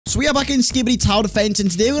So we are back in Skibidi Tower Defense, and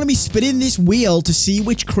today we're going to be spinning this wheel to see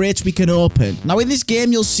which crates we can open. Now in this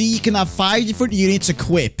game, you'll see you can have 5 different units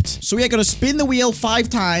equipped. So we are going to spin the wheel 5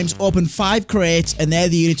 times, open 5 crates, and they're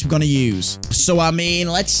the units we're going to use. So I mean,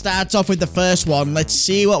 let's start off with the first one. Let's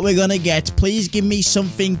see what we're going to get. Please give me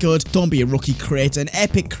something good. Don't be a rookie crate, an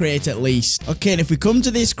epic crate at least. Okay, and if we come to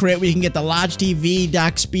this crate, we can get the large TV,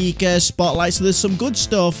 DAC speaker, spotlight. So there's some good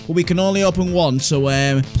stuff, but we can only open one. So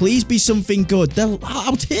please be something good.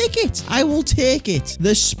 I'll take it. I will take it.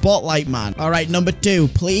 The spotlight, man. All right, number 2.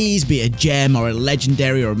 Please be a gem or a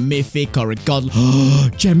legendary or a mythic or a god.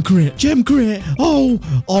 Gem crate. Gem crate. Oh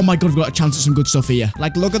my god, we've got a chance at some good stuff here.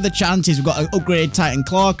 Like, look at the chances. We've got an upgraded Titan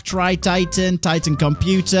clock, Tri-Titan, Titan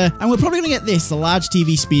computer, and we're probably gonna get this, the large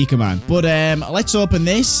TV speaker, man. But let's open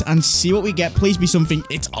this and see what we get. Please be something.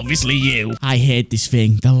 It's obviously you. I hate this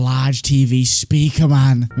thing. The large TV speaker,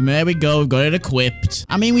 man. And there we go. We've got it equipped.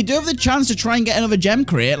 I mean, we do have the chance to try and get another gem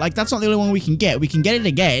crate. Like, that's not the only one we can get. We can get it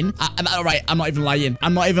again. All right, I'm not even lying.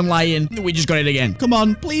 I'm not even lying. We just got it again. Come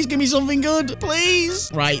on, please give me something good.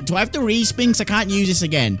 Please. Right, do I have to respin? Because I can't use this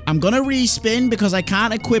again. I'm going to respin because I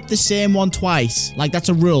can't equip the same one twice. Like, that's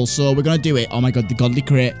a rule, so we're going to do it. Oh my god, the godly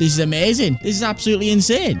crate. This is amazing. This is absolutely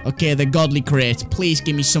insane. Okay, the godly crate. Please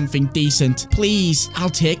give me something decent. Please. I'll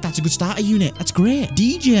take. That's a good starter unit. That's great.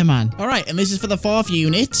 DJ, man. All right, and this is for the 4th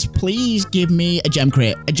unit. Please give me a gem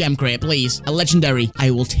crate. A gem crate, please. A legendary.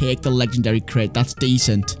 I will take the legendary crate. That's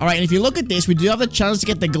decent. All right, and if you look at this, we do have the chance to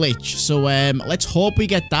get the glitch. So let's hope we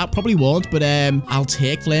get that. Probably won't, but I'll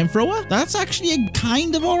take flamethrower. That's actually a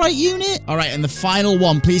kind of all right unit. All right, and the final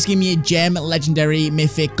one. Please give me a gem, legendary,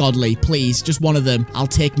 mythic, godly. Please, just one of them. I'll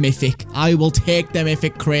take mythic. I will take the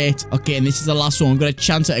mythic crate. Okay, and this is the last one. We've got a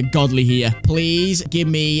chance at a godly here. Please give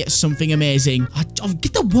me something amazing. I'll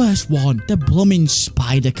get the worst one. The blooming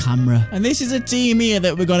spider camera. And this is a team here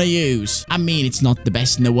that we're gonna use. I mean, it's not the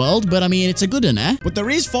best in the world, but I mean, it's a good one, eh? But there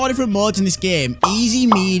is 4 different modes in this game. Easy,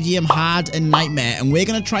 medium, hard, and nightmare. And we're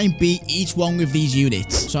gonna try and beat each one with these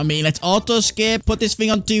units. So I mean, let's auto-skip, put this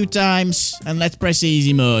thing on 2 times, and let's press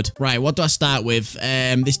easy mode. Right, what do I start with?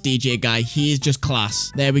 This DJ guy, he is just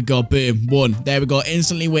class. There we go, boom, 1. There we go,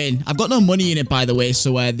 instantly win. I've got no money in it, by the way,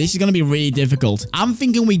 so this is gonna be really difficult. I'm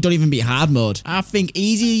thinking we don't even beat hard mode. I think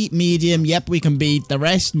easy, medium, yep, we can beat. The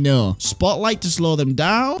rest, no. Spotlight to slow them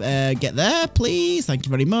down. Get there, please. Thank you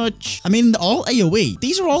very much. I mean, all AoE.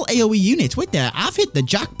 These are all AoE units. Wait there. I've hit the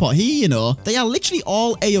jackpot here, you know. They are literally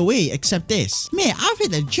all AoE except this. Mate, I've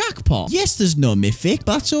hit the jackpot. Yes, there's no mythic,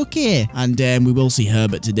 but that's okay. And we will see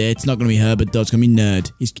Herbert today. It's not going to be Herbert, though. It's going to be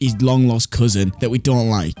Nerd. His long-lost cousin that we don't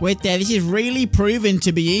like. Wait there. This is really proving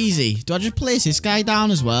to be easy. Do I just place this guy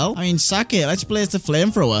down as well? I mean, sack it. Let's place the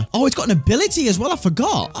flamethrower. Oh, it's got an ability as well. I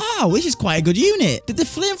forgot. Oh, this is quite a good unit. Did the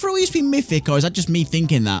flamethrower used to be mythic, or is that just me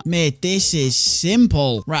thinking that? Mate, this is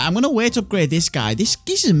simple. Right, I'm going to wait to upgrade this guy. This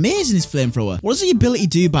is amazing, this flamethrower. What does the ability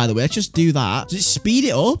do, by the way? Let's just do that. Does it speed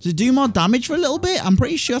it up? Does it do more damage for a little bit? I'm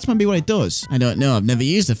pretty sure that's maybe what it does. I don't know. I've never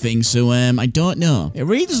used the thing, so I don't know. It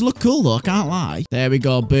really does look cool, though. I can't lie. There we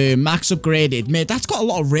go. Boom. Max upgraded. Mate, that's got a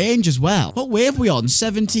lot of range as well. What wave are we on?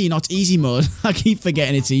 17. Not easy mode. I keep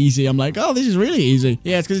forgetting it's easy. I'm like, oh, this is really easy.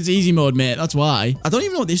 Yeah, it's because it's easy mode, mate. That's why. I don't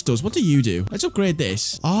even know what this does. What do you do? Let's upgrade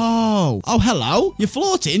this. Oh, hello. You're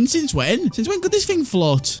floating? Since when? Since when could this thing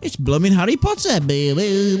float? It's blooming Harry Potter.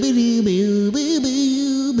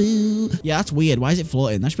 Yeah, that's weird. Why is it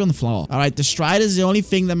floating? That should be on the floor. All right, the Strider's the only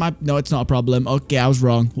thing that might... No, it's not a problem. Okay, I was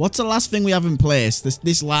wrong. What's the last thing we haven't placed?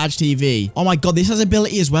 This large TV. Oh my god, this has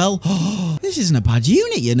ability as well. This isn't a bad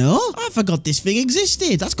unit, you know? I forgot this thing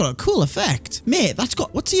existed. That's got a cool effect. Mate, that's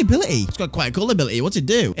got... What's the ability? It's got quite a cool ability. What's it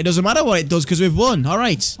do? It doesn't matter what it does because we've won. All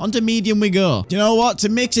right, on to medium we go. Do you know what? To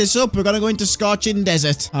mix this up, we're going to go into Scorching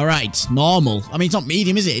Desert. All right, normal. I mean, it's not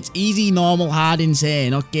medium, is it? It's easy, normal, hard,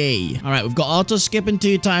 insane. Okay. All right, we've got auto skipping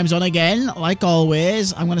 2 times on again, like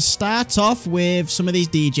always. I'm going to start off with some of these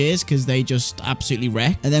DJs because they just absolutely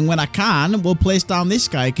wreck. And then when I can, we'll place down this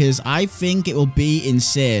guy because I think it will be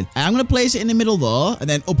insane. I'm going to place it in the middle though, and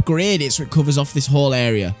then upgrade it so it covers off this whole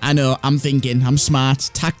area. I know, I'm thinking, I'm smart.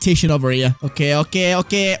 Tactician over here.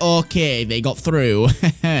 Okay. They got through.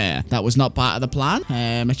 That was not part of the plan.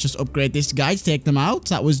 Let's just upgrade this guy to take them out.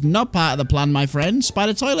 That was not part of the plan, my friend.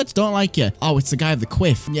 Spider toilets, don't like you. Oh, it's the guy with the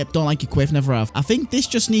quiff. Yep, don't like your quiff, never have. I think this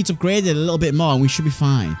just needs upgraded a little bit more and we should be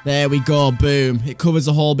fine. There we go, boom. It covers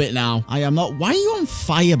the whole bit now. I am not... Why are you on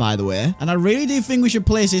fire, by the way? And I really do think we should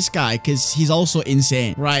place this guy because he's also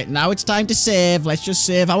insane. Right, now it's time to save. Let's just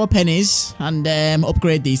save our pennies and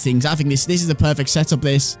upgrade these things. I think this is the perfect setup,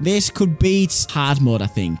 this. This could beat hard mode, I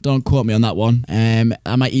think. Don't quote me on that one.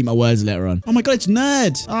 I might eat my words later on. Oh my god, it's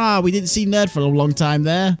Nerd. Ah, we didn't see Nerd for a long time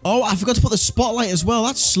there. Oh, I forgot to put the spotlight as well.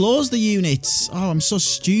 That slows the units. Oh, I'm so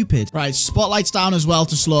stupid. Right, spotlight's down as well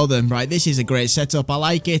to slow them. Right, this is a great setup. I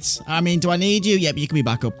like it. I mean, do I need you? Yep, you can be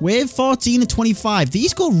back up. Wave 14 and 25.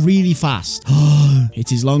 These go really fast.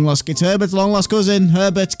 It's his long lost. It's Herbert's long lost cousin.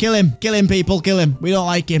 Herbert, kill him. Kill him, people. Kill him. We don't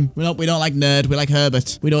like him. We don't like Nerd. We like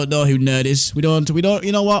Herbert. We don't know who Nerd is. We don't.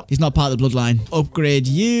 You know what? He's not part of the bloodline. Upgrade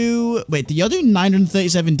you. Wait, you're doing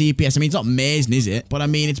 937 DPS. I mean, it's not amazing, is it? But I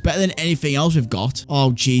mean, it's better than anything else we've got.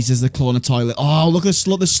 Oh, Jesus, the cloner toilet. Oh, look at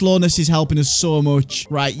the slowness is helping us so much.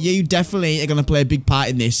 Right, you definitely are going to play a big part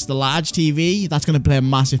in this. The large TV, that's going to play a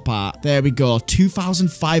massive part. There we go.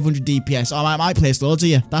 2,500 DPS. Oh, I might place loads of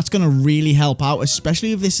you. That's going to really help out,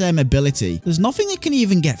 especially with this ability. There's nothing that can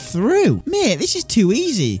even get through. Mate, this is too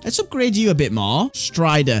easy. Let's upgrade you a bit more.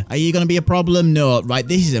 Strider, are you going to be a problem? No. Right,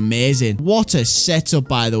 this is amazing. What a setup,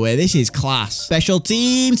 by the way. This is class. Special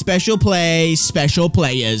team, special plays, special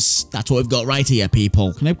players. That's what we've got right here,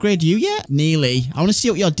 people. Can I upgrade you yet? Nearly. I want to see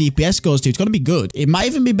what your DPS goes to. It's going to be good. It might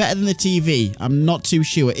even be better than the TV. I'm not too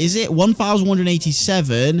sure. Is it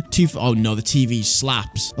 1,187? Oh, no, the TV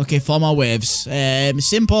slaps. Okay, 4 more waves.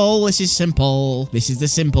 Simple. This is simple. This is the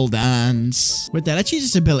simple dance. Wait there, let's use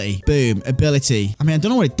this ability. Boom. Ability. I mean, I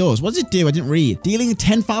don't know what it does. What does it do? I didn't read. Dealing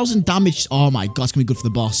 10,000 damage. Oh, my God. It's going to be good for the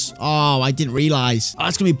boss. Oh, I didn't realize. Oh,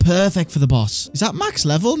 it's going to be perfect for the boss. Is that max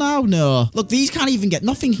level now? No. Look, these can't even get...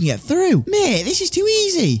 Nothing can get through. Mate, this is too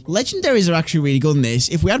easy. Legendaries are actually really good in this.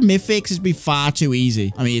 If we had mythics, it'd be far too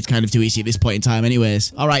easy. I mean, it's kind of too easy at this point in time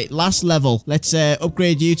anyways. All right, last level. Let's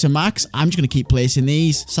upgrade you to max. I'm just going to keep placing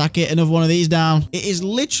these. Sack it, another one of these down. It is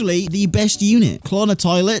literally the best unit. Cloner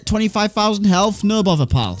toilet, 25,000 health. No bother,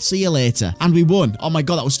 pal. See you later. And we won. Oh my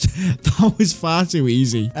God, that was far too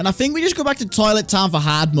easy. And I think we just go back to toilet town for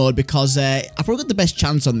hard mode because I've probably got the best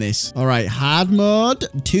chance on this. All right, hard mode,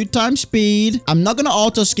 2 times speed. I'm not going to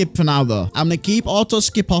auto skip for now though. I'm going to keep auto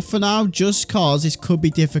skip off for now just cause this could be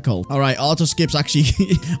difficult. All right, auto skip's actually,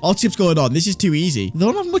 auto skip's going on. This is too easy. They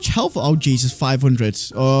don't have much health. Oh, Jesus, 500.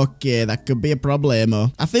 Okay, that could be a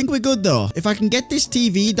problemo. I think we're good though. If I can get this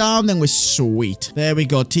TV down, then we're sweet. There we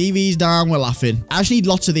go. TV's down. We're laughing. I just need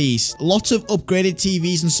lots of these. Lots of upgraded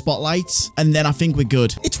TVs and spotlights. And then I think we're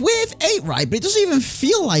good. It's wave 8, right? But it doesn't even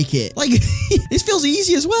feel like it. Like, this feels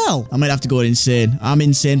easy as well. I might have to go insane. I'm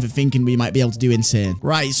insane for thinking we might be able to do insane.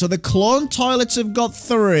 Right, so the clone toilets have got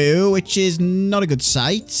through, which is not a good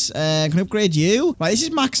sight. Can I upgrade you? Right, this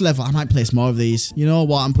is max level. I might place more of these. You know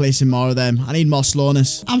what? I'm placing more of them. I need more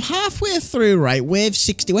slowness. I'm halfway through, right? Wave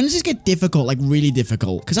 60. When does this get difficult? Like, really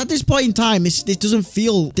difficult? Because at this point in time, this doesn't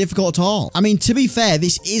feel difficult at all. I mean, to be fair,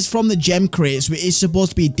 this is from the gem crate, so it is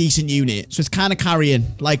supposed to be a decent unit. So it's kind of carrying.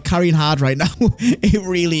 Like, carrying hard right now. It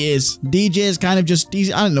really is. DJ is kind of just... I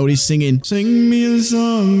don't know what he's singing. Sing me a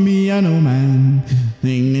song, piano man.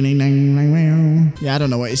 Yeah, I don't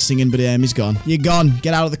know what he's singing, but he's gone. You're gone.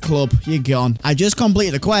 Get out of the club. You're gone. I just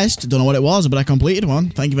completed a quest. Don't know what it was, but I completed one.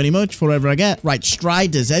 Thank you very much for whatever I get. Right,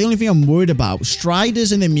 Striders. They're the only thing I'm worried about.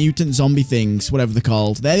 Striders and the mutant zombie things, whatever they're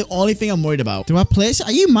called. They're the only thing I'm worried about. Do I place...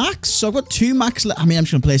 Are you max? So I've got 2 max... I mean, I'm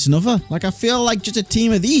just going to place another. Like, I feel like just a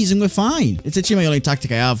team of these and we're fine. It's actually my only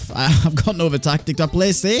tactic I have. I've got no other tactic. Do I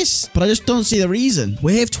place this? But I just don't see the reason.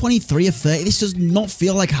 Wave 23 or 30. This does not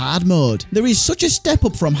feel like hard mode. There is such a step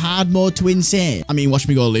up from hard mode to insane. I mean, watch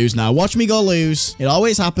me go lose now. Watch me go lose. It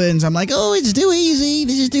always happens. I'm like, oh, it's too easy.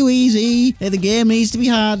 This is too easy. Hey, the game needs to be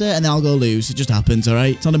harder. And then I'll go lose. It just happens, all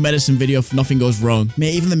right? It's not a medicine video if nothing goes wrong.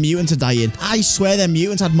 Mate, even the mutants are dying. I swear their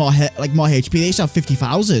mutants had more HP. They used to have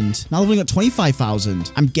 50,000. Now they've only got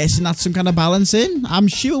 25,000. I'm guessing that's some kind of balancing. I'm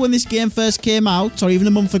sure when this game first came out, or even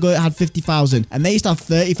a month ago, it had 50,000. And they used to have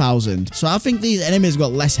 30,000. So I think these enemies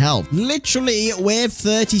got less health. Literally, wave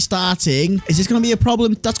 30 starting. Is this going to be a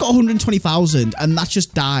problem? That's got 120,000. And that's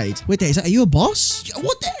just died. Wait, are you a boss?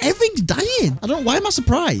 What? Everything's dying. I don't know. Why am I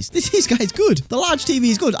surprised? This guy's good. The large TV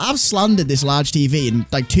is good. I've slandered this large TV in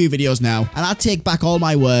like 2 videos now. And I take back all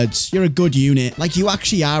my words. You're a good unit. Like, you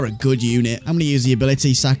actually are a good unit. I'm going to use the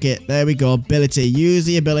ability. Sack it. There we go. Ability. Use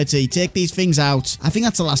the ability. Take these things out. I think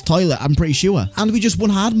that's the last toilet. I'm pretty sure. And we just won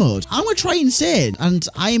hard mode. I'm going to try insane. And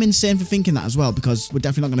I am insane for thinking that as well because we're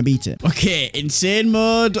definitely not going to beat it. Okay. Insane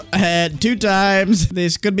mode. 2 times.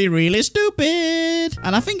 This could be really stupid.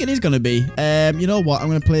 And I think it is going to be. You know what? I'm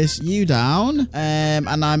going to place you down. And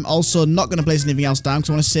I'm also not going to place anything else down because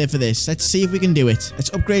I want to save for this. Let's see if we can do it.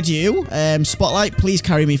 Let's upgrade you. Spotlight, please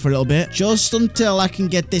carry me for a little bit. Just until I can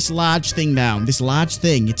get this large thing down. This large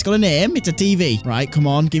thing. It's got a name. It's a TV. Right, come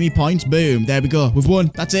on. Give me points. Boom. There we go. We've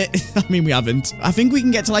won. That's it. I mean, we haven't. I think we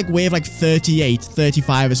can get to like wave like 38,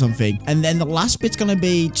 35 or something. And then the last bit's going to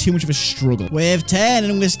be too much of a struggle. Wave 10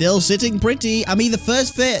 and we're still sitting pretty. I mean, the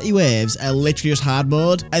first 30 waves are literally just hard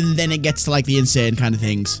mode. good. And then it gets to like the insane kind of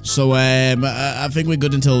things. So I think we're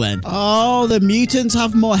good until then. Oh, the mutants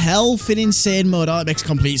have more health in insane mode. Oh, that makes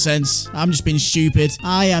complete sense. I'm just being stupid.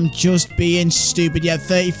 I am just being stupid. Yeah,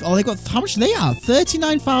 30. Oh, they got how much they are?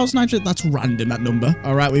 39,900. That's random, that number.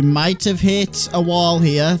 All right, we might have hit a wall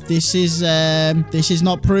here. This is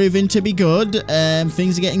not proven to be good.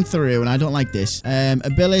 Things are getting through, and I don't like this.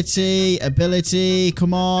 Ability.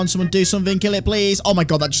 Come on, someone do something. Kill it, please. Oh my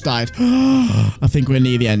god, that just died. I think we're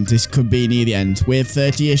near the end. This could be near the end. Wave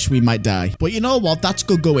 30-ish, we might die. But you know what? That's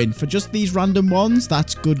good going. For just these random ones,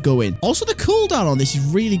 that's good going. Also, the cooldown on this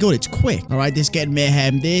is really good. It's quick. All right, this is getting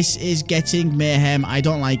mayhem. This is getting mayhem. I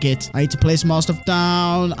don't like it. I need to place more stuff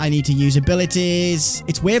down. I need to use abilities.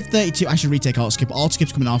 It's wave 32. I should retake auto skip. Auto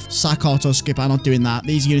skip's coming off. Sack auto skip. I'm not doing that.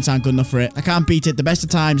 These units aren't good enough for it. I can't beat it. The best of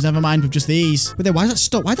times. Never mind with just these. But then why is that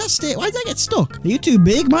stuck? Why did that stay? Why did that get stuck? Are you too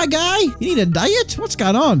big, my guy? You need a diet? What's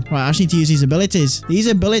going on? Right, I actually need to use these abilities. These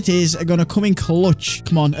abilities are going to come in clutch.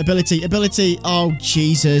 Come on, ability. Oh,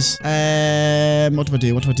 Jesus. What do I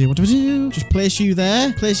do? Just place you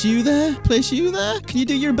there. Place you there. Can you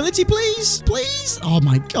do your ability, please? Please? Oh,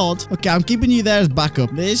 my God. Okay, I'm keeping you there as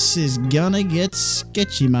backup. This is gonna get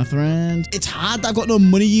sketchy, my friend. It's hard. I've got no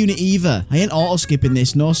money unit either. I ain't auto-skipping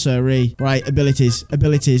this. No, sirree. Right, abilities.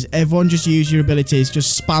 Everyone just use your abilities.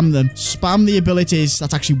 Just spam them. Spam the abilities.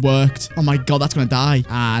 That's actually worked. Oh, my God, that's gonna die.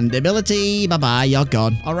 And ability. Bye-bye. You're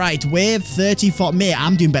gone. All right, wave 34. Mate,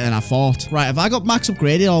 I'm doing better than I thought. Right, have I got max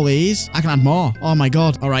upgraded all these? I can add more. Oh, my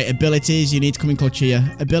God. All right, abilities. You need to come in clutch here.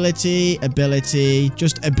 Ability.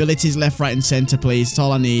 Just abilities left, right, and center, please. That's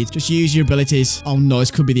all I need. Just use your abilities. Oh, no,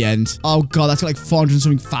 this could be the end. Oh, God, that's got like 400 and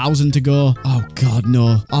something thousand to go. Oh, God,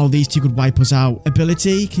 no. Oh, these two could wipe us out.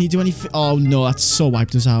 Ability. Can you do anything? Oh, no, that's so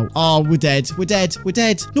wiped us out. Oh, we're dead. No,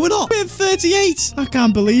 we're not. We're 38. I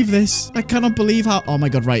can't believe this. I cannot believe how... Oh, my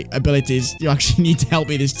God, right. Abilities. You actually need to help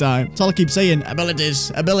me this time. That's all I keep saying.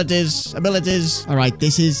 Abilities. All right,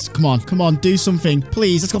 this is... Come on. Do something.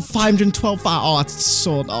 Please. That's got 512. Oh, that's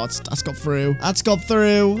so... Oh, that's got through.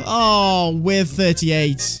 Oh, wave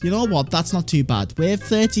 38. You know what? That's not too bad. Wave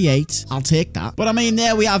 38. I'll take that. But I mean,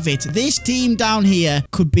 there we have it. This team down here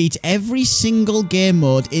could beat every single game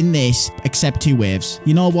mode in this except 2 waves.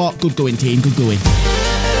 You know what? Good going, team. Good going.